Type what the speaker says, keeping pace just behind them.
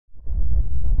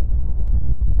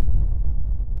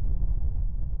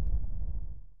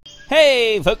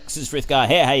Hey folks, it's Frithgar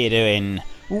here, how you doing?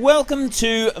 Welcome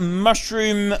to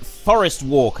Mushroom Forest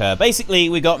Walker. Basically,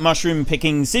 we got Mushroom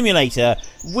Picking Simulator,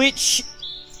 which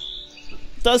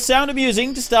does sound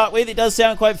amusing to start with. It does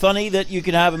sound quite funny that you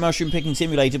could have a Mushroom Picking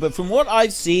Simulator, but from what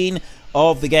I've seen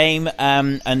of the game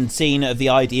and seen of the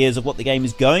ideas of what the game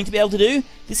is going to be able to do,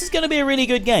 this is going to be a really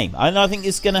good game. And I think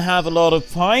it's going to have a lot of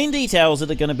fine details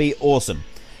that are going to be awesome.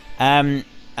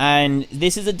 And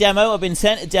this is a demo. I've been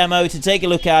sent a demo to take a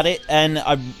look at it, and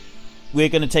we're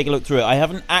going to take a look through it. I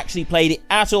haven't actually played it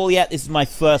at all yet. This is my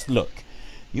first look.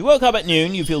 You woke up at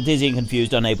noon. You feel dizzy and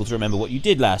confused, unable to remember what you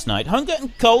did last night. Hunger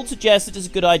and cold suggest that it's a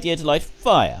good idea to light a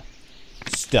fire.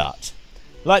 Start.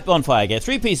 Light bonfire. Get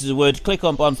 3 pieces of wood. Click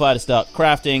on bonfire to start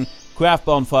crafting. Craft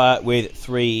bonfire with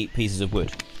 3 pieces of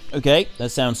wood. Okay, that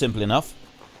sounds simple enough.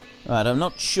 Right, I'm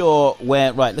not sure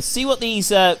where... Right, let's see what these...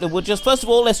 we'll just... First of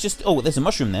all, let's just... Oh, there's a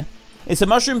mushroom there. It's a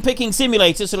mushroom picking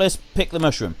simulator, so let's pick the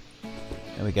mushroom.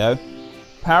 There we go.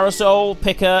 Parasol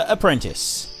Picker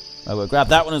Apprentice. Oh, we'll grab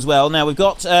that one as well. Now, we've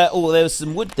got... oh, there was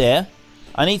some wood there.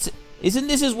 I need to...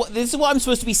 This is what I'm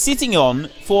supposed to be sitting on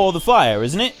for the fire,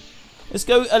 isn't it? Let's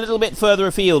go a little bit further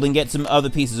afield and get some other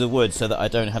pieces of wood so that I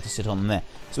don't have to sit on them there.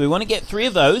 So we want to get 3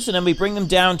 of those, and then we bring them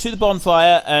down to the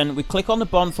bonfire, and we click on the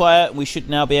bonfire, and we should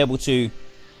now be able to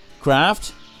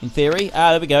craft, in theory.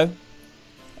 Ah, there we go.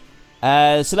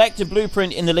 Select a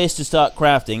blueprint in the list to start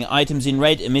crafting. Items in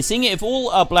red are missing. If all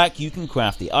are black, you can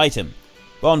craft the item.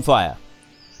 Bonfire.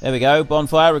 There we go.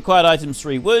 Bonfire. Required items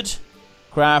 3 wood.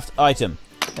 Craft item.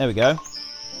 There we go.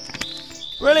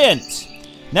 Brilliant.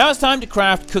 Now it's time to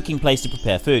craft cooking place to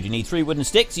prepare food. You need 3 wooden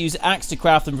sticks. Use axe to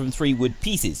craft them from 3 wood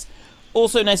pieces.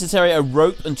 Also necessary a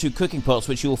rope and 2 cooking pots,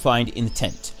 which you will find in the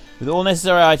tent. With all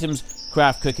necessary items,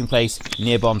 craft cooking place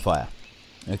near bonfire.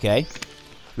 Okay.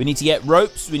 We need to get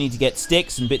ropes, we need to get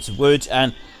sticks and bits of wood,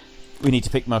 and we need to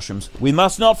pick mushrooms. We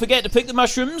must not forget to pick the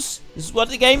mushrooms. This is what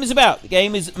the game is about. The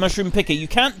game is mushroom picker. You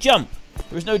can't jump.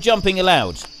 There is no jumping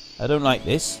allowed. I don't like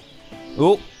this.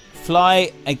 Oh,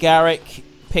 fly agaric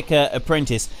picker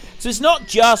apprentice. So it's not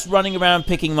just running around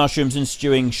picking mushrooms and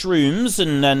stewing shrooms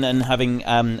and having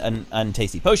and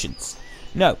tasty potions.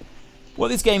 No. What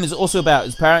this game is also about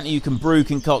is apparently you can brew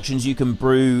concoctions, you can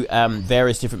brew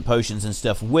various different potions and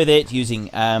stuff with it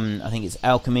using, I think it's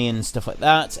alchemy and stuff like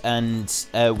that. And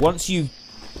once you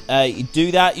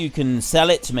do that, you can sell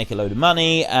it to make a load of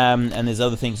money, and there's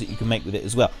other things that you can make with it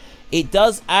as well. It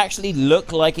does actually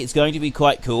look like it's going to be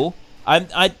quite cool.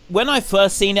 When I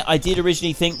first seen it, I did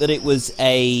originally think that it was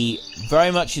a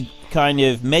very much a kind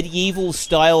of medieval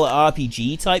style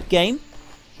RPG type game.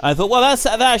 I thought, well,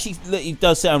 that actually it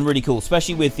does sound really cool,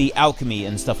 especially with the alchemy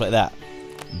and stuff like that.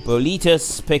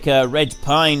 Boletus picker, red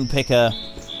pine picker.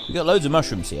 We've got loads of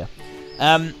mushrooms here.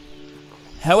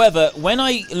 However, when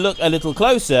I look a little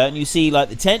closer and you see like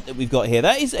the tent that we've got here,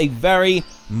 that is a very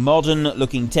modern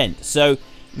looking tent. So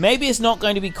maybe it's not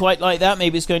going to be quite like that.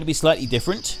 Maybe it's going to be slightly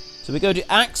different. So we go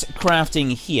to axe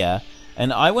crafting here,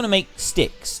 and I want to make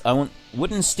sticks. I want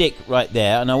wooden stick right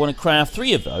there, and I want to craft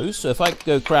 3 of those. So if I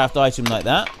go craft item like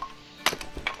that.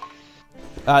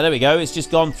 There we go. It's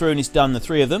just gone through and it's done the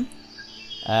 3 of them.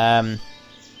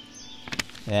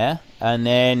 Yeah, and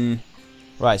then...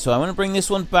 Right, so I want to bring this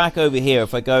one back over here.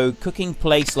 If I go cooking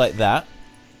place like that.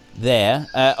 There.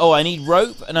 Oh, I need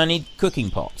rope and I need cooking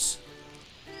pots.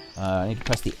 I need to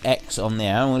press the X on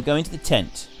there. I want to go into the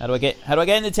tent. How do I get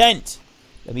in the tent?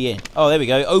 Let me in. Oh, there we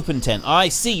go. Open tent. I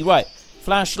see. Right.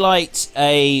 Flashlight,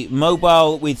 a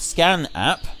mobile with scan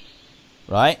app.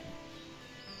 Right.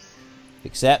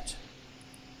 Accept.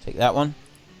 Take that one.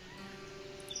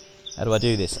 How do I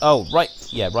do this? Oh, right.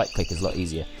 Yeah, right click is a lot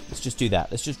easier. Let's just do that.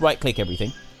 Let's just right click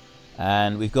everything.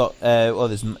 And we've got, oh,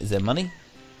 is there money?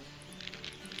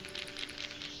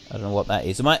 I don't know what that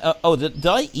is. Am I, oh, did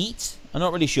I eat? I'm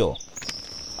not really sure.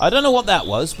 I don't know what that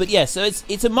was, but yeah, so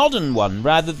it's a modern one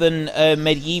rather than a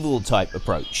medieval type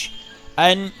approach.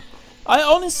 And I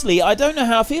honestly, I don't know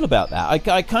how I feel about that.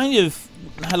 I kind of,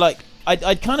 like,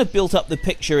 I'd kind of built up the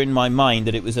picture in my mind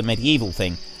that it was a medieval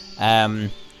thing,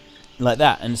 like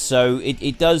that. And so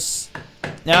it does,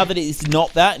 now that it's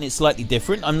not that and it's slightly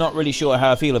different, I'm not really sure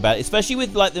how I feel about it, especially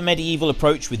with like the medieval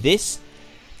approach with this.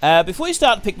 Before you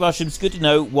start to pick mushrooms, it's good to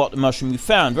know what mushroom you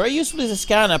found. Very useful is a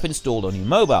scan app installed on your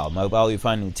mobile. Mobile you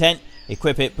find in the tent,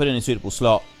 equip it, put it in a suitable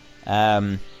slot,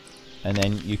 and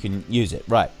then you can use it.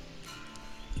 Right.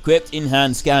 Equipped,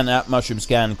 in-hand, scan app, mushroom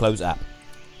scan, close app.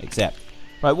 Accept.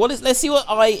 Right, let's see what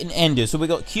I and N do. So we've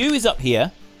got Q is up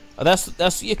here. Oh,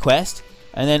 that's your quest.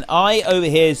 And then I over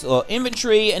here is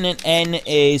inventory, and then N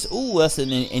is, ooh, that's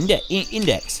an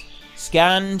index.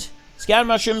 Scan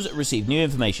mushrooms, receive new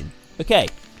information. Okay.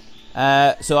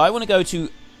 So I want to go to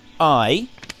I,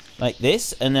 like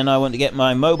this, and then I want to get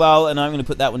my mobile, and I'm going to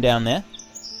put that one down there.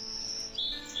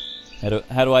 How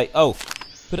do I... Oh,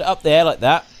 put it up there like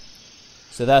that.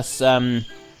 So that's...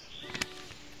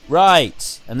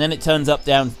 Right, and then it turns up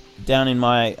down in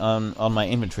my on my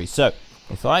inventory. So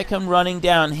if I come running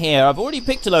down here, I've already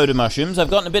picked a load of mushrooms. I've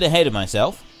gotten a bit ahead of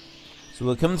myself. So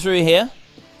we'll come through here.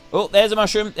 Oh, there's a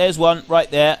mushroom. There's one right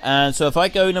there. And so if I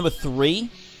go number 3,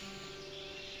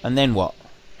 and then what?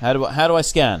 How do I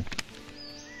scan?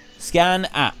 Scan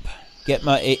app. Get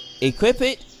my equip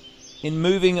it in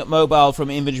moving mobile from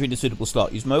inventory to suitable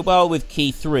slot. Use mobile with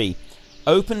key 3.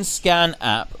 Open scan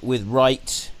app with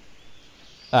right.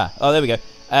 Oh, there we go.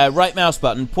 Right mouse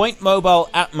button. Point mobile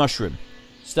at mushroom.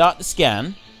 Start the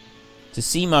scan to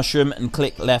see mushroom and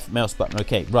click left mouse button.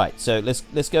 Okay, right. So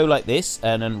let's go like this,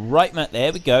 and then right mouse.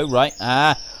 There we go. Right.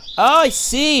 Oh, I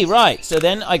see. Right. So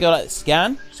then I go like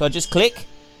scan. So I just click.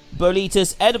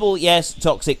 Bolitas, edible, yes.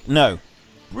 Toxic, no.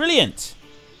 Brilliant.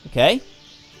 Okay.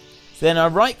 So then I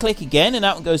right click again, and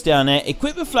that one goes down there.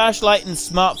 Equip a flashlight and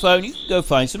smartphone. You can go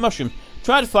find some mushrooms.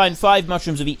 Try to find 5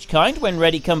 mushrooms of each kind. When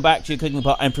ready, come back to your cooking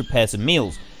pot and prepare some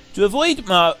meals. To avoid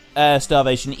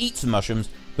starvation, eat some mushrooms,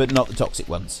 but not the toxic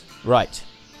ones. Right.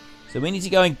 So we need to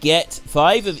go and get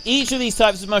 5 of each of these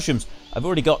types of mushrooms. I've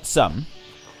already got some.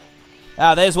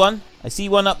 There's one. I see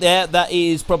one up there. That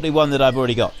is probably one that I've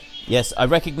already got. Yes, I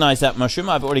recognize that mushroom.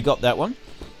 I've already got that one.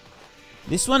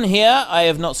 This one here, I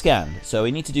have not scanned. So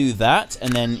we need to do that,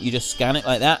 and then you just scan it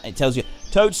like that. It tells you,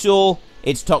 toadstool,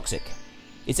 it's toxic.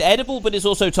 It's edible, but it's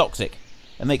also toxic.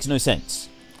 That makes no sense.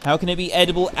 How can it be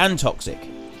edible and toxic?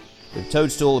 The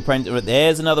toadstool,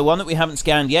 there's another one that we haven't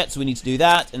scanned yet, so we need to do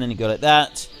that, and then you go like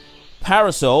that.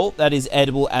 Parasol, that is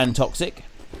edible and toxic.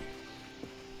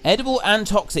 Edible and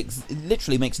toxic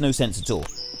literally makes no sense at all.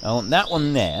 I want that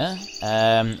one there.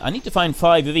 I need to find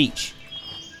 5 of each.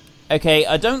 Okay,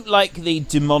 I don't like the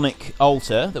demonic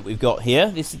altar that we've got here.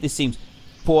 This seems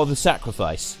poor the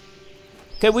sacrifice.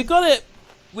 Okay, we've got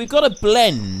a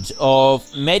blend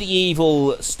of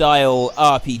medieval style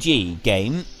RPG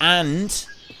game and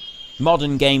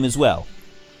modern game as well.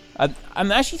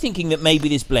 I'm actually thinking that maybe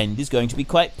this blend is going to be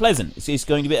quite pleasant. It's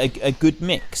going to be a good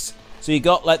mix. So you've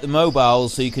got like the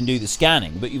mobiles so you can do the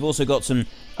scanning, but you've also got some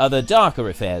other darker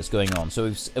affairs going on.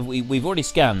 So we've already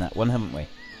scanned that one, haven't we?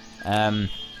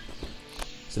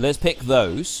 So let's pick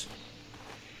those.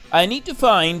 I need to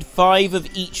find 5 of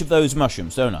each of those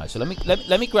mushrooms, don't I? So let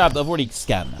me grab. I've already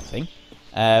scanned that thing.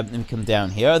 Let me come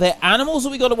down here. Are there animals that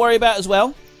we got to worry about as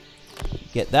well?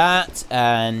 Get that,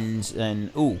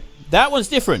 and ooh, that one's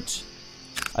different.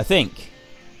 I think.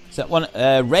 Is that one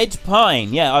red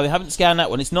pine? Yeah, I haven't scanned that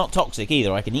one. It's not toxic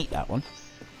either. I can eat that one.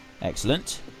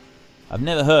 Excellent. I've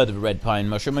never heard of a red pine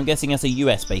mushroom. I'm guessing that's a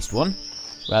US-based one,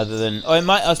 rather than. Oh, it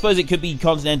might. I suppose it could be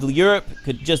continental Europe.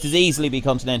 Could just as easily be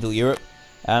continental Europe.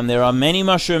 There are many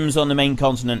mushrooms on the main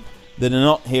continent that are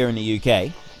not here in the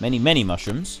UK. Many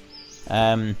mushrooms.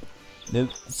 The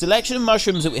selection of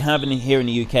mushrooms that we have here in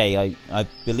the UK, I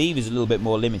believe, is a little bit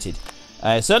more limited.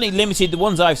 Certainly limited. The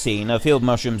ones I've seen are field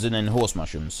mushrooms and then horse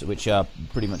mushrooms, which are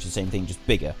pretty much the same thing, just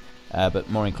bigger, but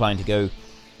more inclined to go.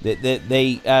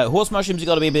 Horse mushrooms, you've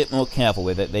got to be a bit more careful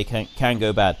with it. They can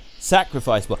go bad.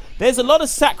 Sacrifice bowl. There's a lot of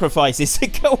sacrifices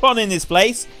that go on in this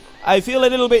place. I feel a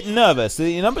little bit nervous.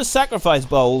 The number of sacrifice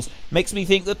bowls makes me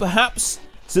think that perhaps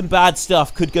some bad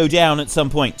stuff could go down at some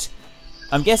point.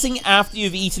 I'm guessing after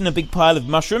you've eaten a big pile of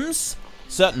mushrooms,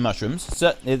 certain mushrooms,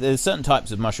 there's certain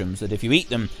types of mushrooms that if you eat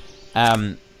them,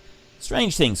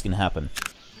 strange things can happen.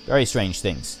 Very strange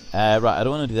things. Right, I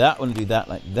don't want to do that. I want to do that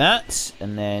like that,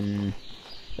 and then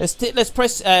let's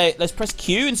press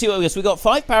Q and see what we got. So we got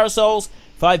 5 parasols,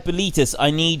 5 bolitas. I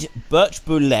need birch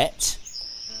bullet.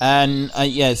 And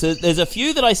yeah, so there's a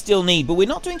few that I still need, but we're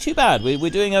not doing too bad. We're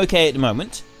doing okay at the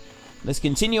moment. Let's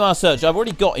continue our search. I've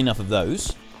already got enough of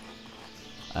those.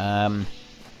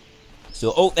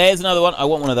 So, oh, there's another one. I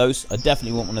want one of those. I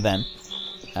definitely want one of them.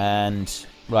 And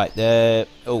right there.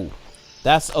 Oh,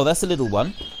 that's a little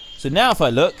one. So now if I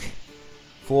look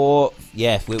for,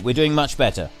 yeah, we're doing much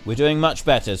better. We're doing much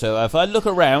better. So if I look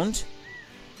around.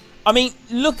 I mean,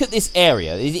 look at this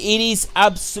area. It is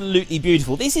absolutely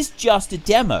beautiful. This is just a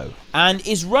demo, and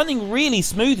is running really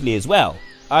smoothly as well.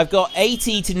 I've got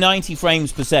 80 to 90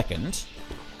 frames per second,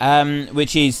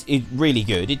 which is really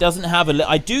good. It doesn't have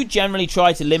I do generally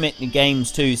try to limit the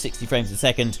games to 60 frames a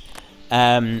second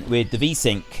with the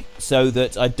VSync, so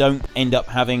that I don't end up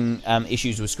having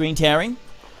issues with screen tearing.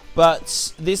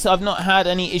 But this, I've not had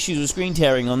any issues with screen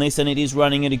tearing on this, and it is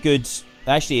running at a good.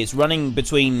 Actually, it's running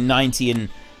between 90 and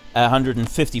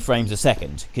 150 frames a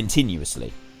second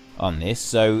continuously on this,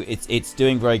 so it's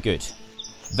doing very good.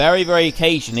 Very, very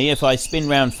occasionally, if I spin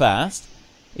round fast,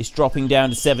 it's dropping down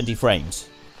to 70 frames.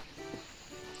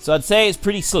 So I'd say it's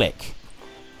pretty slick.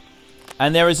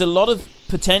 And there is a lot of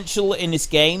potential in this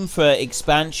game for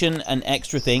expansion and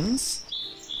extra things.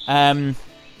 I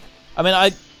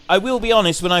mean, I will be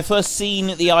honest, when I first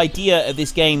seen the idea of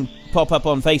this game pop up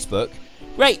on Facebook,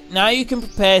 great, now you can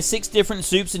prepare 6 different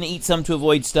soups and eat some to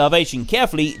avoid starvation.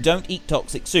 Carefully, don't eat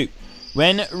toxic soup.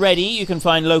 When ready, you can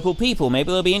find local people.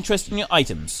 Maybe they'll be interested in your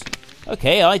items.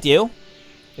 Okay, ideal.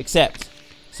 Accept.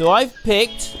 So I've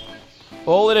picked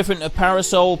all the different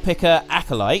Parasol Picker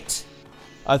Acolyte.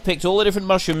 I've picked all the different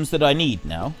mushrooms that I need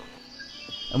now.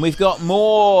 And we've got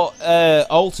more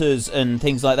altars and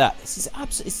things like that. This is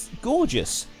absolutely, it's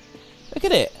gorgeous. Look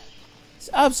at it. It's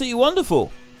absolutely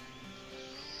wonderful.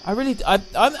 I'm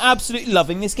absolutely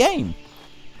loving this game.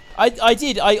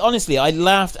 I honestly, I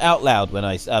laughed out loud when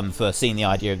I first seen the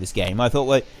idea of this game. I thought,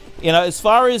 well, you know, as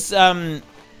far as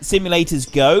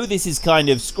simulators go, this is kind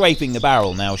of scraping the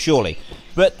barrel now, surely.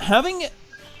 But having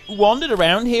wandered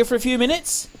around here for a few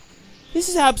minutes, this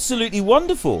is absolutely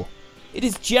wonderful. It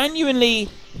is genuinely,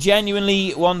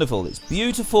 genuinely wonderful. It's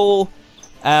beautiful.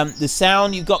 The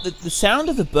sound, you've got the sound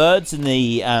of the birds in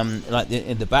the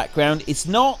in the background. It's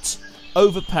not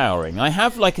overpowering. I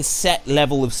have like a set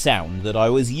level of sound that I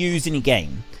always use in a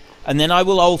game, and then I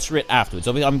will alter it afterwards.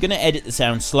 Obviously, I'm going to edit the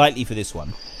sound slightly for this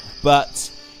one,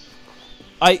 but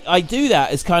I do that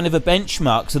as kind of a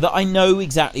benchmark so that I know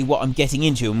exactly what I'm getting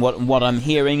into and what I'm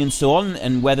hearing and so on,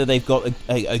 and whether they've got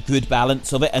a good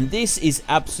balance of it. And this is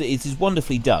absolutely, it is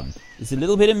wonderfully done. There's a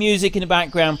little bit of music in the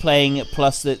background playing,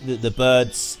 plus the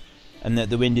birds and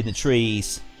the wind in the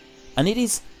trees, and it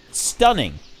is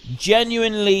stunning.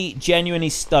 Genuinely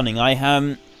stunning. I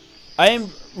am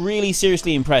really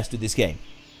seriously impressed with this game.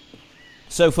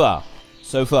 So far.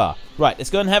 Right, let's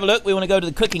go and have a look. We want to go to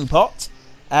the cooking pot.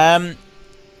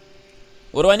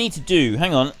 What do I need to do?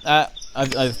 Hang on.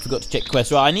 I forgot to check the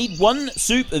quest. Right, I need 1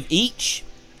 soup of each.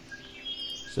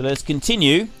 So let's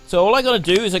continue. So all I got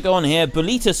to do is I go on here,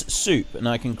 Boletus soup, and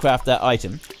I can craft that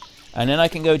item. And then I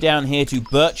can go down here to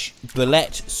Birch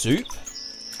Bullet soup.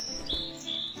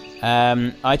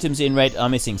 Items in red are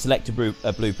missing. Select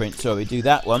a blueprint. So we do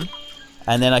that one.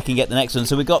 And then I can get the next one.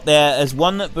 So we got there as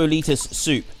 1 Boletus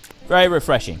soup. Very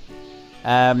refreshing.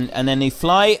 And then the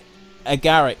fly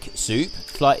agaric soup.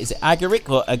 Is it agaric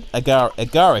or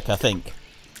agaric, I think?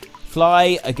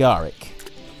 Fly agaric.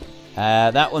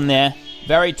 That one there.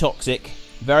 Very toxic.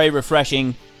 Very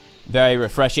refreshing. Very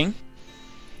refreshing.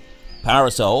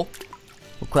 Parasol.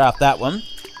 We'll craft that one.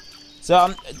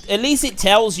 So at least it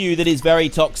tells you that it's very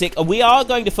toxic. We are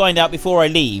going to find out before I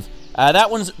leave.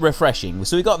 That one's refreshing.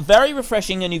 So we've got very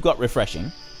refreshing and you've got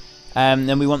refreshing.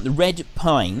 Then we want the red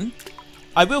pine.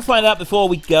 I will find out before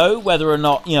we go whether or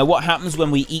not, you know, what happens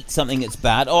when we eat something that's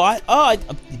bad. I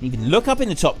didn't even look up in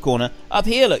the top corner. Up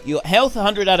here, look, your health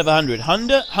 100 out of 100.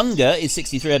 Hunger is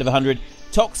 63 out of 100.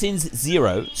 Toxins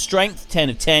 0. Strength 10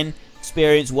 of 10.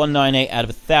 Experience 198 out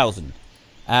of 1,000.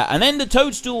 And then the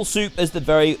toadstool soup is the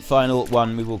very final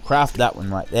one. We will craft that one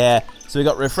right there. So we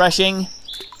got refreshing,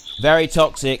 very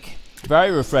toxic,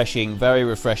 very refreshing,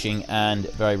 and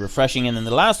very refreshing. And then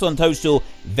the last one, toadstool,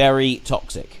 very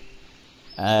toxic.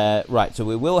 Right, so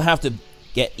we will have to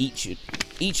get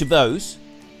each of those.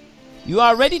 You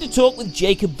are ready to talk with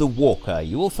Jacob the Walker.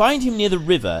 You will find him near the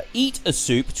river. Eat a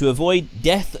soup to avoid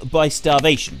death by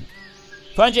starvation.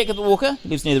 Find Jacob the Walker. He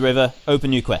lives near the river.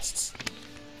 Open new quests.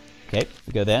 Okay,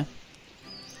 we go there.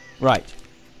 Right,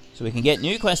 so we can get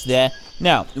new quests there.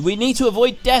 Now, we need to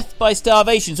avoid death by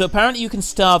starvation. So apparently you can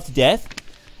starve to death.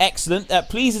 Excellent. That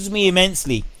pleases me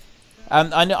immensely.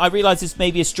 I realise this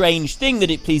may be a strange thing that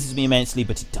it pleases me immensely,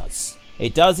 but it does.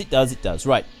 It does.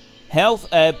 Right. Health,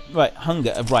 right,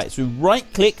 hunger. Right, so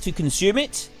right-click to consume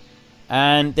it.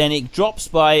 And then it drops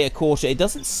by a quarter. It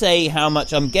doesn't say how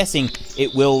much. I'm guessing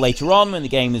it will later on when the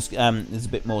game is, there's a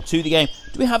bit more to the game.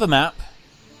 Do we have a map?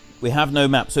 We have no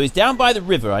map. So it's down by the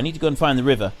river. I need to go and find the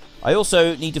river. I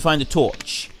also need to find a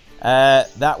torch.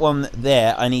 That one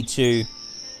there, I need to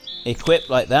equip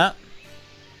like that.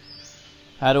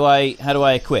 How do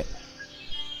I equip?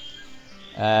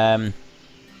 I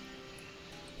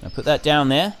put that down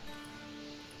there.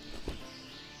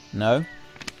 No.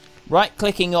 Right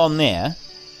clicking on there.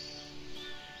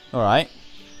 Alright.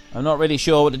 I'm not really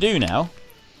sure what to do now.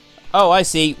 Oh, I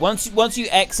see. Once you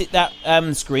exit that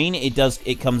screen,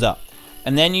 it comes up.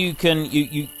 And then you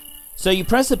can so you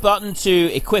press a button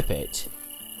to equip it.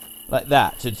 Like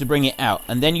that, to bring it out.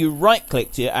 And then you right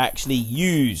click to actually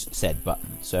use said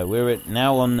button. So we're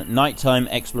now on nighttime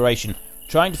exploration.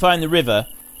 Trying to find the river.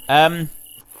 I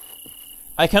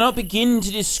cannot begin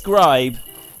to describe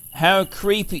How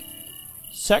creepy.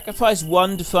 Sacrifice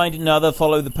one to find another,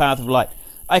 follow the path of light.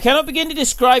 I cannot begin to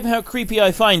describe how creepy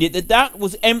I find it that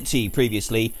was empty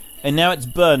previously, and now it's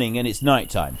burning and it's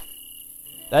nighttime.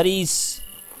 That is...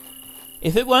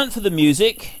 If it weren't for the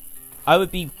music, I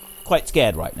would be quite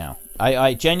scared right now.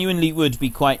 I genuinely would be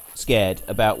quite scared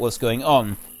about what's going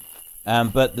on.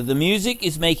 But the music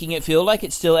is making it feel like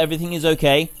it's still everything is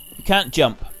okay. You can't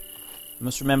jump. You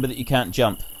must remember that you can't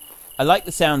jump. I like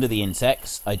the sound of the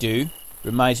insects. I do.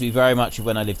 Reminds me very much of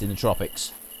when I lived in the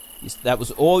tropics. That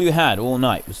was all you had all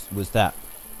night, was that.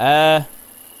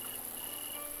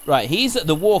 Right,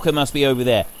 the walker must be over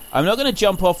there. I'm not going to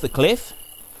jump off the cliff.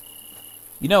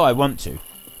 You know I want to.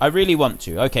 I really want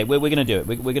to. Okay, we're going to do it.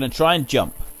 We're going to try and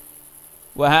jump.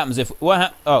 What happens if...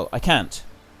 Oh, I can't.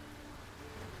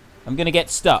 I'm going to get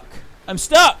stuck. I'm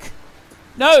stuck!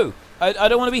 No! I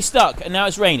don't want to be stuck. And now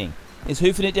it's raining. It's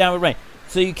hoofing it down with rain.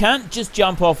 So you can't just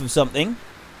jump off of something.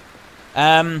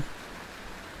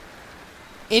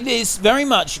 It is very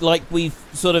much like we've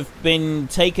sort of been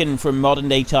taken from modern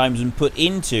day times and put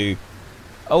into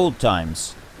old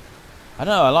times. I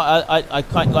don't know. I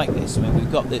quite like this. I mean, we've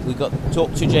got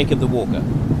talk to Jacob the Walker.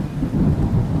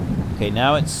 Okay,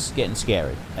 now it's getting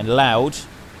scary and loud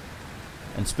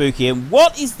and spooky. And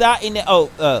what is that in there? Oh,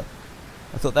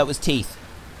 I thought that was teeth.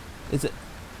 Is it?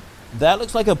 That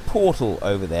looks like a portal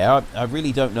over there. I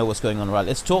really don't know what's going on. Right,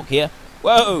 let's talk here.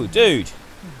 Whoa, dude.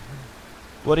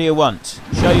 What do you want?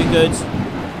 Show your goods.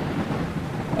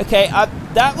 Okay,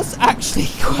 that was actually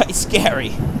quite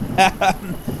scary.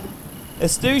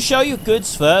 Let's do show your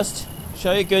goods first.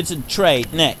 Show your goods and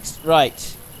trade next.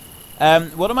 Right.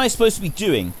 What am I supposed to be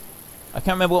doing? I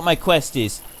can't remember what my quest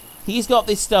is. He's got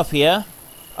this stuff here.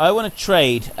 I want to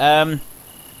trade. I'm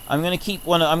going to keep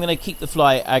one. I'm going to keep the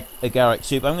fly agaric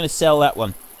soup. I'm going to sell that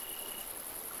one.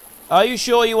 Are you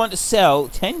sure you want to sell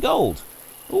 10 gold?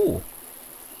 Ooh.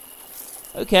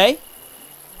 Okay.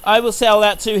 I will sell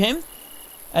that to him.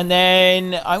 And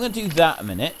then I'm going to do that a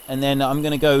minute. And then I'm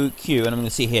going to go queue and I'm going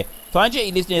to see here. Find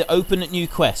Jay lives near open new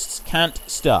quests. Can't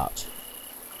start.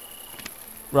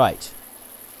 Right.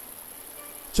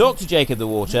 Talk to Jacob the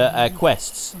Water.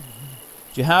 Quests.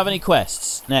 Do you have any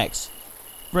quests? Next.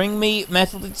 Bring me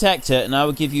metal detector and I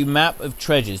will give you map of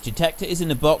treasures. Detector is in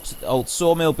the box at the old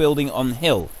sawmill building on the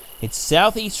hill. It's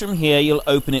southeast from here. You'll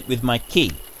open it with my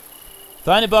key.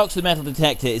 Find a box with metal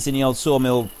detector. It's in the old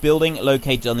sawmill building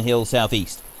located on the hill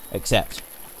southeast. Accept.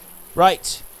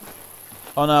 Right.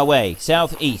 On our way.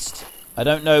 Southeast. I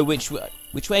don't know which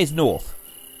way is north.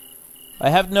 I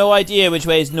have no idea which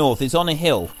way is north. It's on a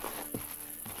hill.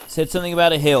 Said something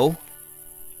about a hill.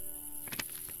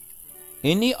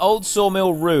 In the old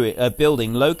sawmill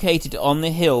building located on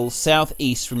the hill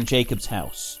southeast from Jacob's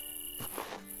house.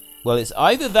 Well, it's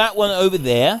either that one over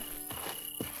there,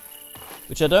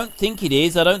 which I don't think it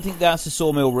is. I don't think that's a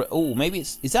sawmill. Oh, maybe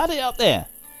it's... Is that it up there?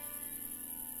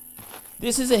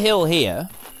 This is a hill here.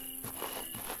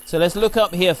 So let's look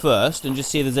up here first and just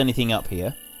see if there's anything up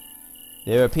here.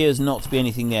 There appears not to be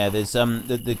anything there. There's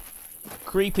the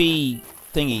creepy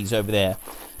thingies over there.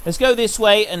 Let's go this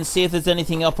way and see if there's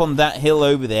anything up on that hill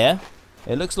over there.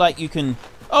 It looks like you can...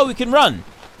 Oh, we can run!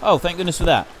 Oh, thank goodness for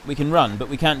that. We can run, but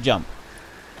we can't jump.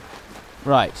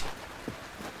 Right.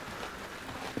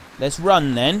 Let's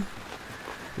run then.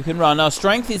 We can run. Our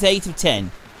strength is 8 of 10.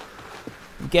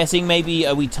 I'm guessing maybe...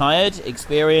 Are we tired?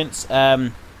 Experience.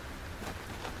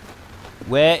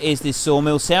 Where is this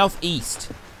sawmill? Southeast.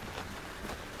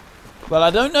 Well, I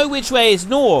don't know which way is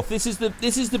north. This is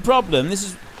the problem. This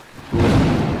is...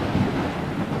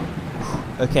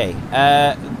 Okay,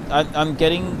 I'm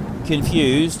getting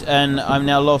confused, and I'm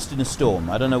now lost in a storm.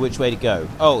 I don't know which way to go.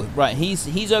 Oh, right,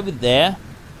 he's over there.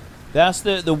 That's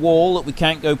the wall that we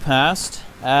can't go past.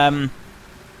 Well,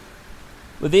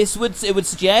 it would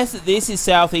suggest that this is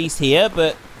southeast here,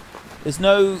 but there's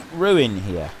no ruin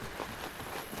here.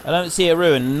 I don't see a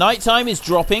ruin. Nighttime is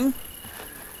dropping.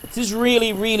 This is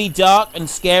really, really dark and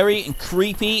scary and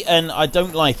creepy, and I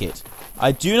don't like it.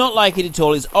 I do not like it at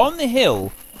all. It's on the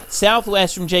hill,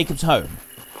 southwest from Jacob's home.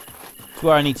 That's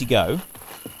where I need to go.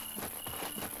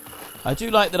 I do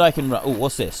like that I can run. Oh,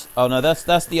 what's this? Oh no,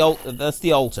 that's the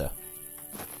altar.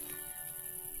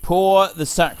 Pour the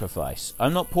sacrifice.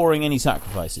 I'm not pouring any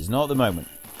sacrifices, not at the moment.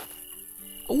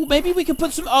 Oh, maybe we can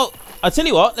put some. Oh, I tell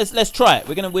you what. Let's try it.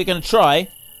 We're gonna try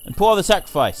and pour the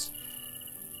sacrifice.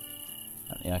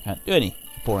 I can't do any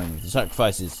pouring of the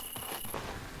sacrifices.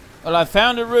 Well, I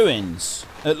found the ruins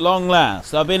at long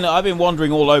last. I've been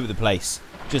wandering all over the place,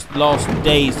 just lost,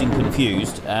 dazed, and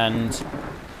confused. And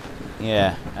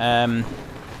yeah,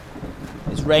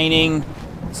 it's raining.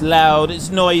 It's loud, it's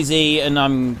noisy, and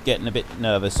I'm getting a bit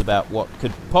nervous about what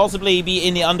could possibly be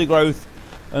in the undergrowth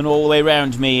and all the way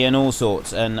around me and all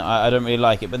sorts, and I don't really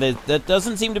like it. But there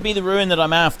doesn't seem to be the ruin that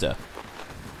I'm after.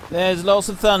 There's lots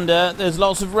of thunder, there's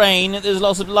lots of rain, there's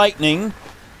lots of lightning,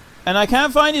 and I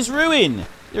can't find his ruin.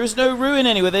 There is no ruin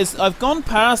anywhere. I've gone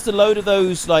past a load of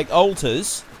those, like,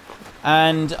 altars,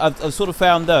 and I've sort of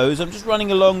found those. I'm just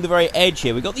running along the very edge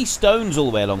here. We've got these stones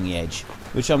all the way along the edge,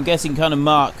 which I'm guessing kind of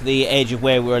mark the edge of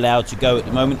where we're allowed to go at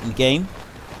the moment in the game.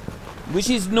 Which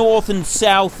is north and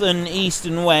south and east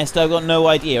and west. I've got no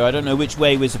idea. I don't know which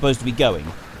way we're supposed to be going.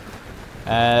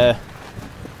 Yeah.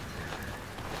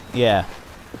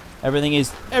 Everything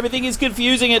is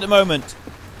confusing at the moment.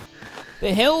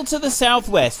 The hill to the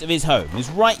southwest of his home is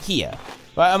right here.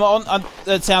 Right, I'm on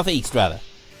southeast rather.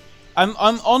 I'm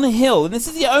on a hill, and this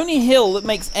is the only hill that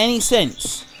makes any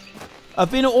sense.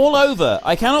 I've been all over.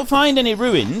 I cannot find any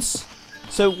ruins.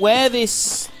 So where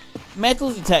this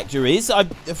metal detector is, I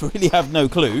really have no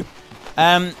clue.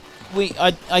 You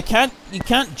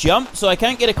can't jump, so I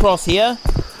can't get across here.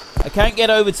 I can't get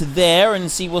over to there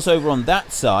and see what's over on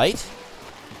that side.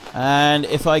 And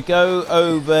if I go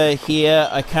over here,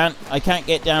 I can't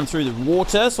get down through the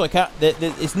water, so I can't.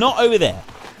 It's not over there.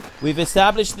 We've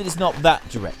established that it's not that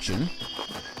direction,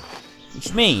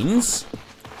 which means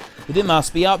that it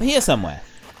must be up here somewhere.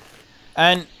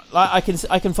 And I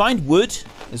can find wood.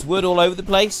 There's wood all over the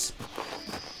place,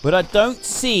 but I don't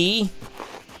see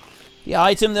the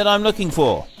item that I'm looking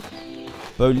for.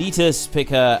 Boletus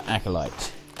Picker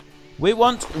Acolyte. We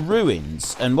want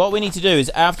ruins, and what we need to do is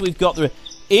after we've got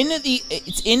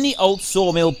it's in the old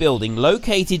sawmill building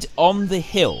located on the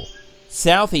hill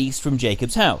southeast from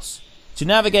Jacob's house. To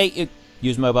navigate,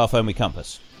 use mobile phone with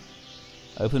compass.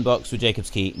 Open box with Jacob's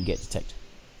key and get detected.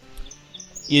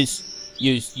 Use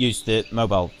the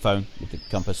mobile phone with the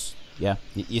compass. Yeah,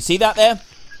 you see that there?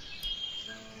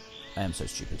 I am so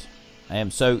stupid. I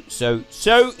am so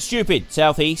stupid.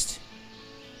 Southeast.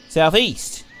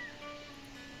 Southeast.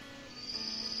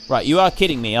 Right, you are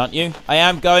kidding me, aren't you? I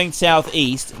am going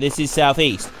southeast. This is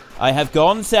southeast. I have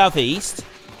gone southeast,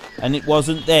 and it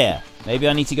wasn't there. Maybe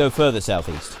I need to go further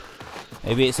southeast.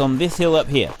 Maybe it's on this hill up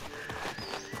here.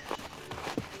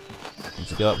 I need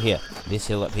to go up here. This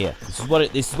hill up here. This is where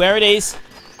it is.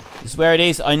 This is where it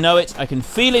is. I know it. I can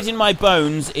feel it in my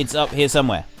bones. It's up here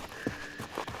somewhere.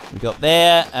 We got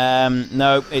there.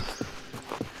 No,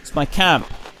 it's my camp.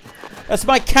 That's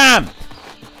my camp.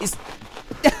 It's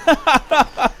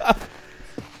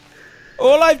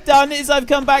all I've done is I've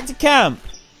come back to camp.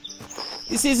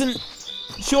 This isn't.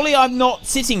 Surely I'm not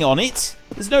sitting on it.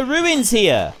 There's no ruins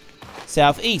here.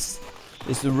 Southeast.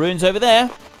 There's the ruins over there.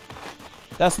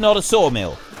 That's not a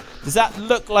sawmill. Does that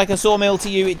look like a sawmill to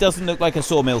you? It doesn't look like a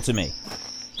sawmill to me.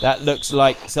 That looks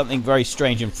like something very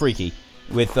strange and freaky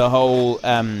with the whole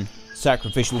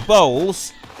sacrificial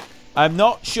bowls. I'm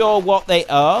not sure what they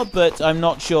are, but I'm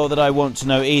not sure that I want to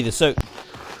know either. So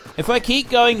if I keep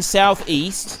going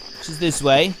southeast, which is this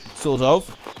way, sort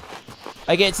of,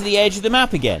 I get to the edge of the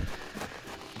map again.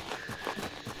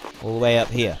 All the way up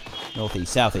here.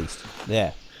 Northeast, southeast.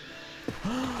 There.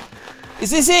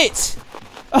 Is this it?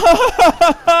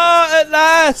 At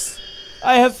last!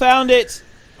 I have found it.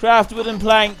 Craft wooden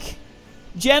plank.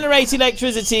 Generate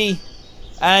electricity.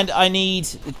 And I need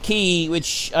the key,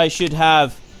 which I should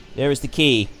have. There is the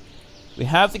key. We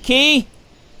have the key. You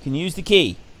can use the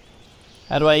key.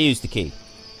 How do I use the key?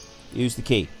 Use the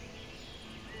key.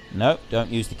 No, don't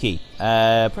use the key.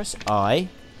 Press I.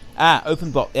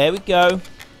 Open box. There we go.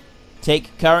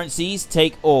 Take currencies,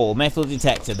 take all. Metal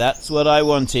detector, that's what I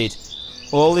wanted.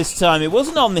 All this time. It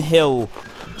wasn't on the hill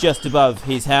just above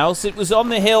his house. It was on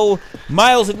the hill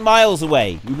miles and miles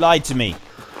away. You lied to me.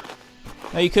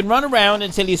 Now you can run around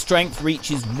until your strength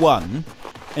reaches 1.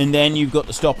 And then you've got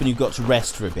to stop and you've got to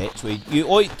rest for a bit. So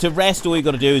to rest, all you've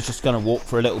got to do is just kind of walk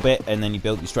for a little bit. And then you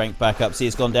build your strength back up. See,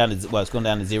 it's gone down to, well, it's gone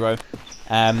down to 0.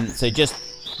 So just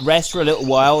rest for a little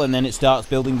while and then it starts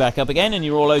building back up again and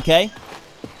you're all okay.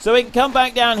 So we can come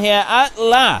back down here. At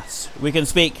last, we can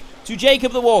speak to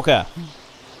Jacob the Walker.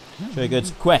 Very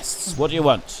good. Quests. What do you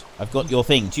want? I've got your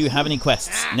thing. Do you have any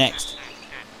quests? Next.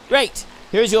 Great.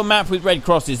 Here's your map with red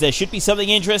crosses. There should be something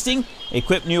interesting.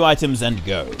 Equip new items and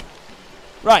go.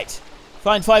 Right.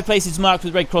 Find 5 places marked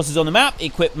with red crosses on the map.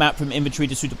 Equip map from inventory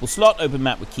to suitable slot. Open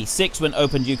map with key 6. When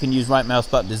opened, you can use right mouse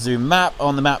button to zoom map.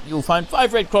 On the map, you'll find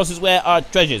 5 red crosses where are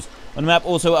treasures. On the map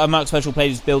also are marked special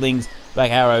places, buildings,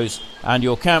 black arrows, and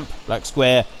your camp, black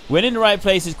square. When in the right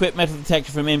place, equip metal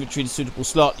detector from inventory to suitable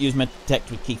slot. Use metal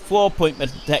detector with key 4. Point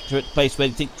metal detector at the place where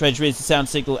you think the treasure is, the sound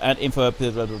signal, and info, blah,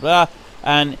 blah, blah, blah.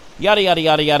 And yada, yada,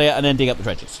 yada, yada, and then dig up the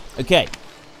treasures. Okay.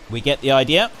 We get the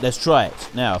idea. Let's try it.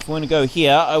 Now, if we want to go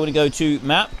here, I want to go to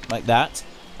map, like that.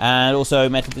 And also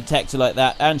metal detector like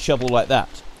that, and shovel like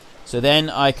that. So then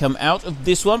I come out of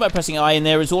this one by pressing I, and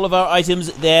there is all of our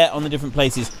items there on the different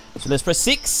places. So let's press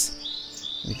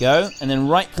 6. There we go. And then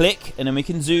right-click, and then we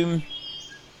can zoom.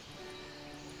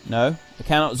 No, I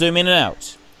cannot zoom in and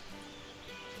out.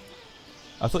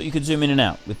 I thought you could zoom in and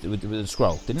out with the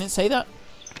scroll. Didn't it say that?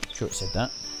 I'm sure it said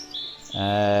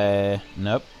that.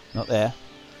 Nope, not there.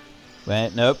 Where?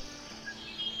 Nope.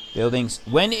 Buildings.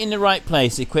 When in the right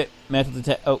place, equip metal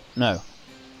detector. Oh, no.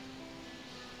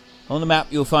 On the map,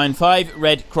 you'll find 5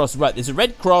 red crosses. Right, there's a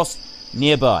red cross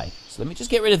nearby. So let me just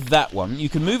get rid of that one. You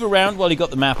can move around while you got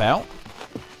the map out,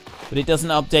 but it doesn't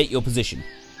update your position.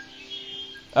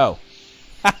 Oh.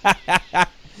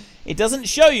 It doesn't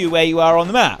show you where you are on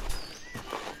the map.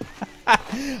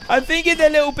 I'm thinking the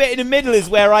little bit in the middle is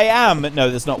where I am. But no,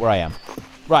 that's not where I am.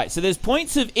 Right, so there's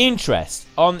points of interest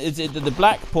on the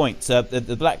black points.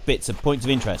 The black bits are points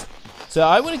of interest. So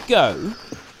I want to go.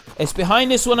 It's behind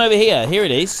this one over here. Here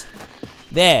it is.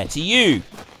 There, to you.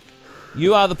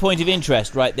 You are the point of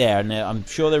interest right there. And I'm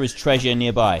sure there is treasure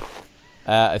nearby.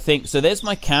 I think. So there's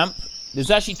my camp. There's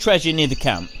actually treasure near the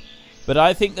camp. But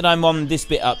I think that I'm on this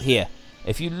bit up here.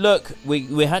 If you look,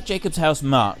 we had Jacob's house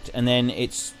marked. And then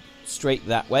it's straight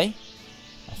that way.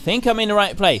 I think I'm in the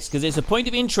right place. Because it's a point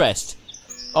of interest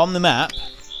on the map.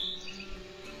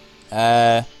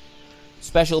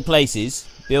 Special places.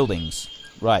 Buildings.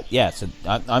 Right, yeah, so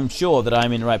I'm sure that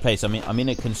I'm in the right place. I'm in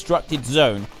a constructed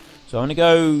zone. So I'm going to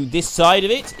go this side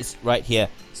of it. It's right here.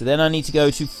 So then I need to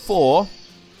go to 4.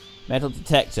 Metal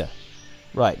detector.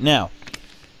 Right, now.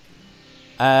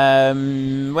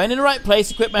 When in the right place,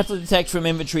 equip metal detector from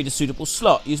inventory to suitable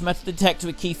slot. Use metal detector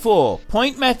with key 4.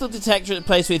 Point metal detector at the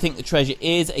place where you think the treasure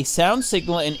is. A sound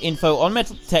signal and info on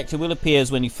metal detector will appear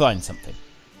when you find something.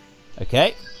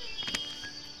 Okay.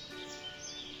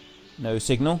 No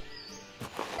signal.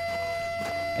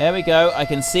 There we go. I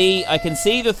can see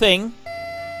the thing.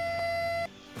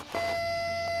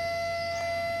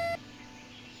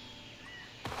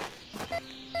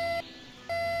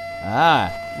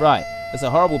 Ah, right. That's a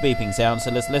horrible beeping sound,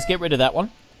 so let's get rid of that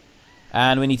one.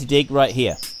 And we need to dig right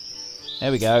here.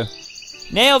 There we go.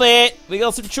 Nailed it! We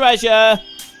got some treasure!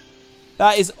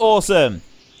 That is awesome.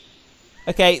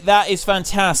 Okay, that is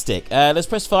fantastic. Let's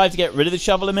press 5 to get rid of the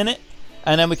shovel a minute.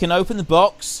 And then we can open the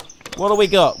box. What do we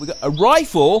got? We got a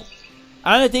rifle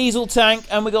and a diesel tank,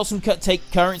 and we got some take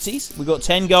currencies. We got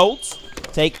 10 golds.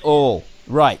 Take all.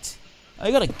 Right.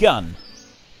 I got a gun.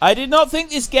 I did not think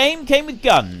this game came with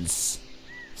guns.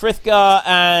 Frithgar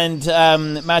and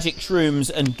magic shrooms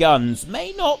and guns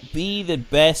may not be the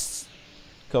best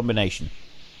combination.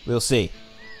 We'll see.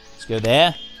 Let's go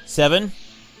there. 7.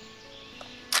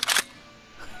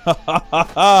 Ha ha ha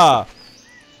ha!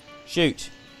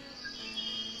 Shoot.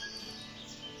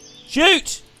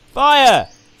 Shoot! Fire!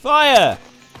 Fire!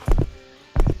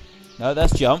 No,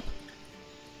 that's jump.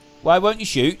 Why won't you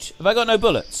shoot? Have I got no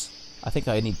bullets? I think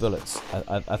I need bullets.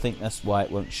 I think that's why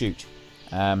it won't shoot.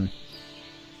 I'm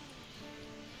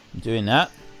doing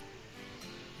that.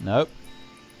 Nope.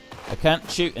 I can't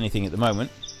shoot anything at the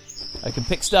moment. I can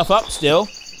pick stuff up still.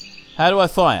 How do I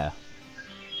fire?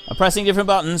 I'm pressing different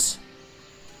buttons.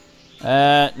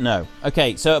 No.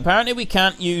 Okay, so apparently we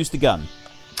can't use the gun.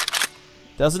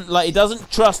 It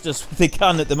doesn't trust us with the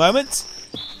gun at the moment.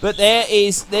 But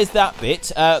there's that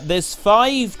bit. There's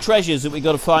 5 treasures that we've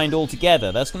got to find all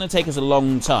together. That's going to take us a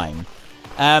long time.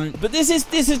 But this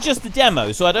is just the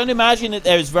demo, so I don't imagine that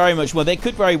there's very much more. There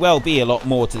could very well be a lot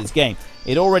more to this game.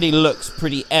 It already looks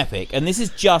pretty epic, and this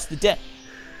is just the demo.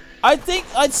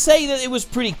 I'd say that it was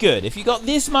pretty good. If you got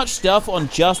this much stuff on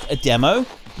just a demo,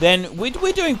 then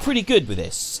we're doing pretty good with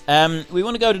this. We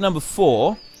want to go to number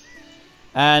 4.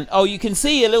 And, oh, you can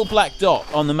see a little black dot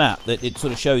on the map that it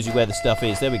sort of shows you where the stuff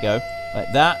is. There we go.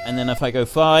 Like that. And then if I go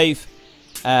 5,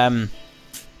 and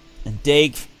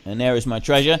dig, and there is my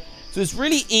treasure. So it's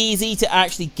really easy to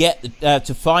actually get,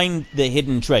 to find the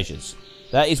hidden treasures.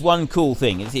 That is one cool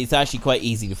thing. It's actually quite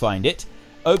easy to find it.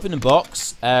 Open the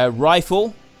box.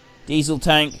 Rifle, diesel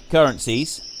tank,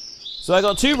 currencies. So I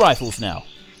got 2 rifles now.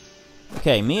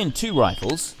 Okay, me and 2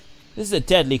 rifles. This is a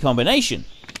deadly combination.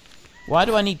 Why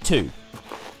do I need 2?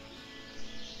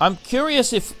 I'm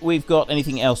curious if we've got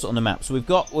anything else on the map. So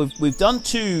we've done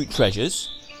 2 treasures.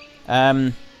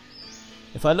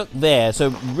 If I look there, so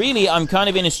really I'm kind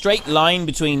of in a straight line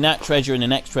between that treasure and the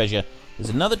next treasure. There's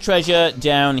another treasure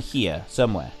down here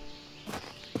somewhere.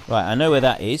 Right, I know where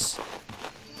that is.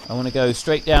 I want to go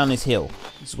straight down this hill.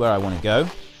 This is where I want to go.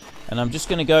 And I'm just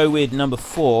going to go with number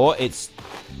 4. It's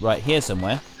right here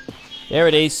somewhere. There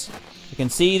it is. I can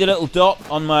see the little dot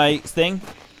on my thing.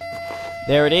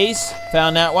 There it is.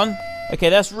 Found that one. Okay,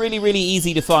 that's really, really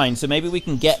easy to find. So maybe we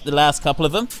can get the last couple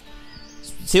of them.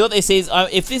 See what this is.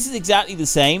 If this is exactly the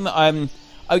same, so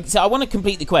I want to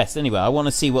complete the quest anyway. I want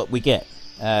to see what we get.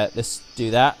 Let's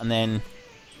do that, and then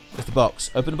there's the box.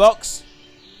 Open the box.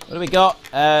 What do we got?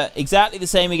 Exactly the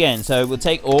same again. So we'll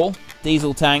take all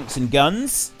diesel tanks and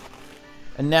guns,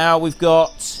 and now we've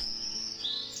got.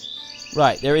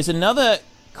 Right, there is another.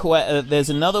 There's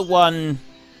another one.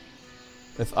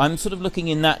 If I'm sort of looking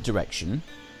in that direction,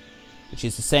 which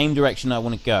is the same direction I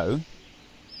want to go.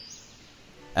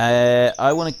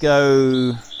 I want to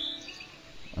go.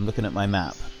 I'm looking at my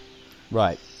map.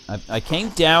 Right. I came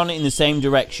down in the same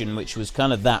direction, which was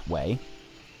kind of that way.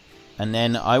 And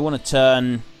then I want to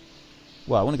turn...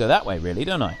 Well, I want to go that way, really,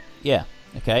 don't I? Yeah.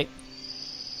 Okay.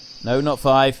 No, not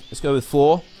 5. Let's go with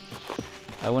 4.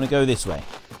 I want to go this way.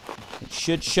 It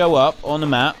should show up on the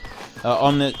map,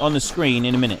 on the screen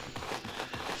in a minute.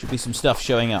 Should be some stuff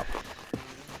showing up.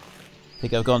 I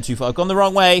think I've gone too far. I've gone the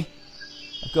wrong way.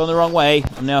 I've gone the wrong way.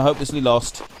 I'm now hopelessly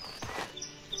lost.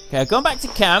 Okay, I've gone back to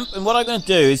camp, and what I'm going to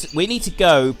do is we need to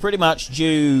go pretty much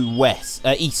due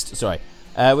east. Sorry,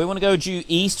 we want to go due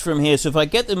east from here. So if I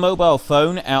get the mobile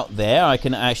phone out there, I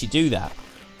can actually do that.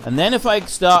 And then if I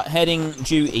start heading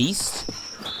due east,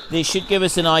 this should give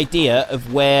us an idea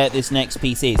of where this next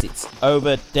piece is. It's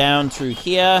over down through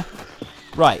here.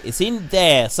 Right, it's in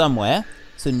there somewhere.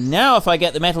 So now if I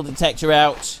get the metal detector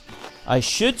out, I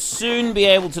should soon be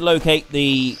able to locate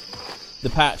the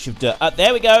patch of dirt.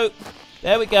 There we go.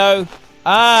 There we go.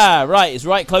 Ah, right. It's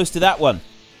right close to that one.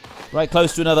 Right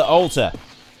close to another altar.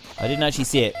 I didn't actually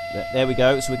see it. But there we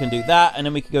go. So we can do that. And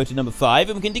then we can go to number 5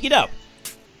 and we can dig it up.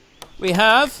 We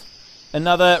have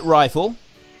another rifle.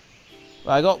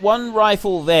 I got one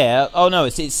rifle there. Oh, no.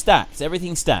 It's stacked.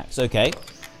 Everything stacks. Okay.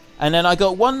 And then I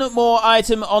got one more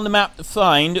item on the map to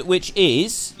find, which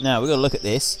is... Now, we've got to look at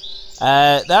this.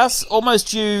 That's almost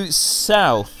due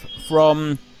south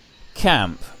from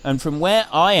camp. And from where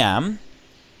I am...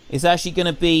 It's actually going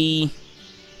to be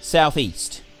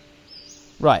southeast.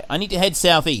 Right, I need to head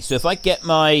southeast. So if I get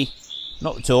my,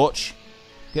 not the torch,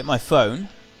 get my phone,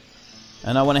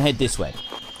 and I want to head this way.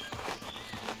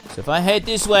 So if I head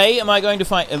this way, am I going to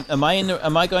find? Am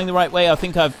I going the right way? I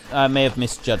think I may have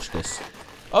misjudged this.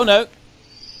 Oh no!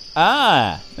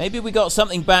 Ah, maybe we got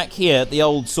something back here at the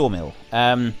old sawmill.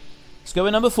 Let's go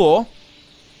with number 4.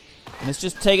 Let's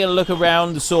just take a look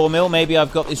around the sawmill. Maybe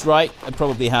I've got this right. I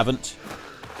probably haven't.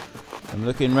 I'm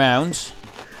looking round.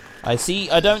 I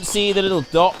don't see the little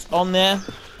dot on there.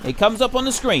 It comes up on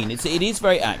the screen. It is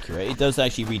very accurate. It does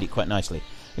actually read it quite nicely.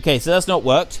 Okay, so that's not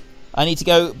worked. I need to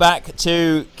go back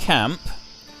to camp.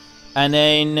 And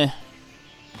then...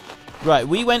 Right,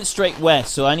 we went straight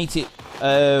west, so I need to...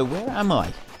 where am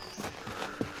I?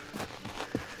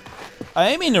 I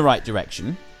am in the right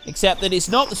direction. Except that it's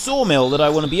not the sawmill that I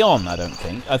want to be on, I don't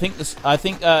think. I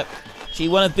think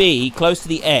you want to be close to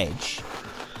the edge.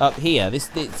 Up here, it's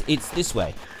this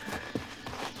way.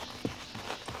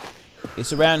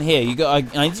 It's around here. I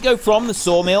need to go from the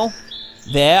sawmill.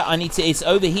 There, it's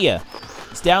over here.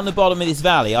 It's down the bottom of this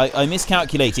valley. I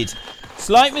miscalculated.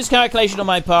 Slight miscalculation on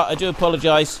my part. I do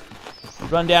apologise. We'll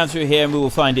run down through here and we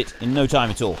will find it in no time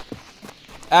at all.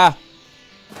 Ah,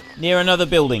 near another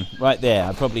building right there.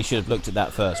 I probably should have looked at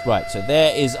that first. Right, so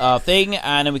there is our thing,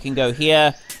 and then we can go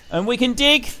here and we can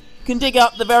dig. Can dig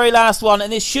up the very last one,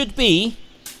 and this should be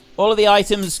all of the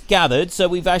items gathered, so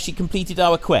we've actually completed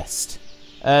our quest.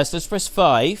 So let's press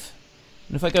 5.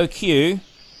 And if I go Q,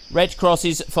 red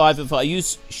crosses 5 and 5.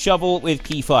 Use shovel with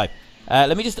key 5.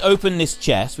 Let me just open this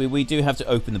chest. We do have to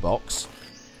open the box.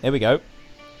 There we go.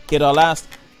 Get our last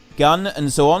gun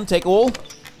and so on. Take all.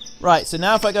 Right, so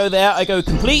now if I go there, I go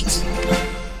complete.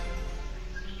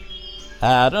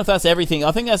 I don't know if that's everything.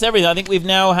 I think that's everything. I think we've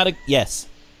now had a... Yes.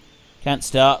 Can't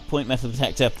start. Point metal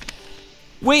detector.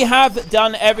 We have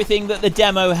done everything that the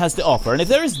demo has to offer. And if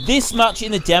there is this much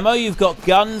in the demo, you've got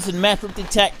guns and metal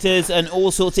detectors and all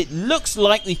sorts. It looks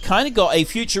like we've kind of got a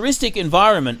futuristic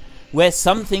environment where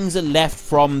some things are left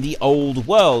from the old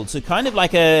world. So kind of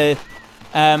like a...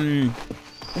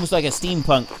 almost like a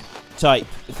steampunk type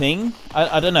thing.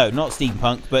 I don't know, not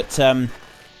steampunk, but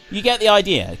you get the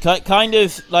idea. Kind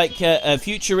of like a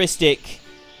futuristic...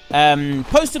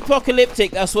 post-apocalyptic,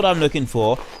 that's what I'm looking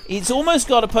for. It's almost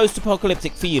got a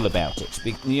post-apocalyptic feel about it.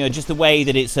 You know, just the way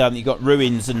that it's, you've got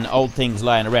ruins and old things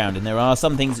lying around, and there are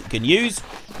some things that you can use,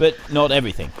 but not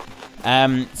everything.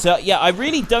 So, yeah, I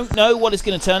really don't know what it's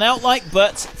going to turn out like,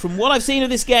 but from what I've seen of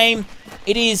this game,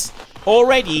 it is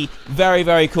Already very,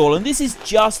 very cool. And this is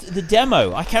just the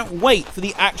demo. I can't wait for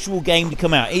the actual game to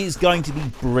come out. It is going to be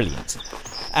brilliant.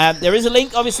 There is a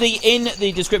link, obviously, in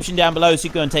the description down below, so you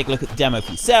can go and take a look at the demo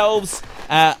for yourselves.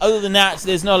 Other than that,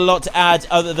 there's not a lot to add,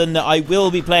 other than that I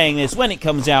will be playing this when it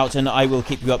comes out, and I will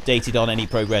keep you updated on any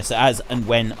progress as and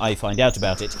when I find out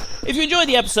about it. If you enjoyed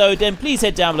the episode, then please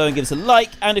head down below and give us a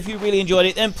like, and if you really enjoyed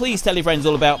it, then please tell your friends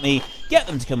all about me. Get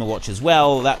them to come and watch as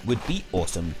well. That would be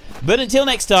awesome. But until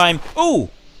next time, ooh,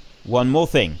 one more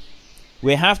thing.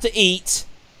 We have to eat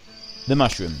the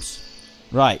mushrooms.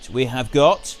 Right, we have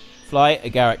got fly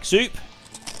agaric soup.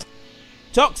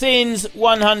 Toxins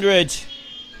 100.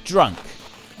 Drunk.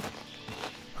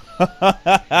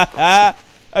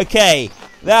 Okay,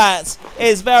 that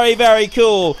is very, very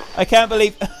cool. I can't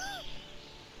believe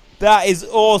that is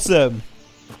awesome.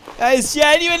 That is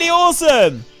genuinely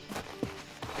awesome.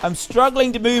 I'm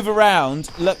struggling to move around.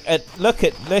 Look at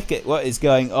what is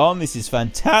going on. This is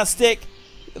fantastic.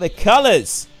 Look at the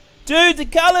colours. Dude, the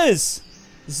colours.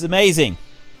 This is amazing.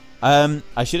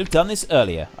 I should have done this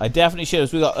earlier. I definitely should have.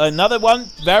 So we got another one.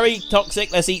 Very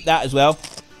toxic. Let's eat that as well.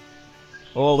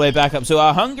 All the way back up. So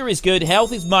our hunger is good.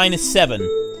 Health is -7.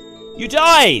 You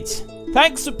died.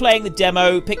 Thanks for playing the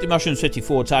demo. Pick the mushrooms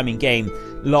 54 time in game.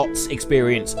 Lots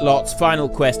experience. Lots. Final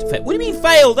quest. What do you mean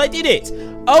failed? I did it.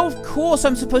 Oh, of course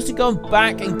I'm supposed to go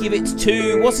back and give it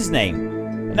to... What's his name?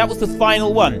 And that was the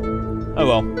final one. Oh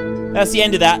well. That's the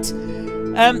end of that.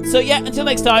 So yeah, until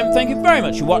next time, thank you very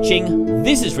much for watching.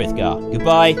 This is Frithgar.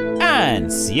 Goodbye,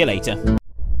 and see you later.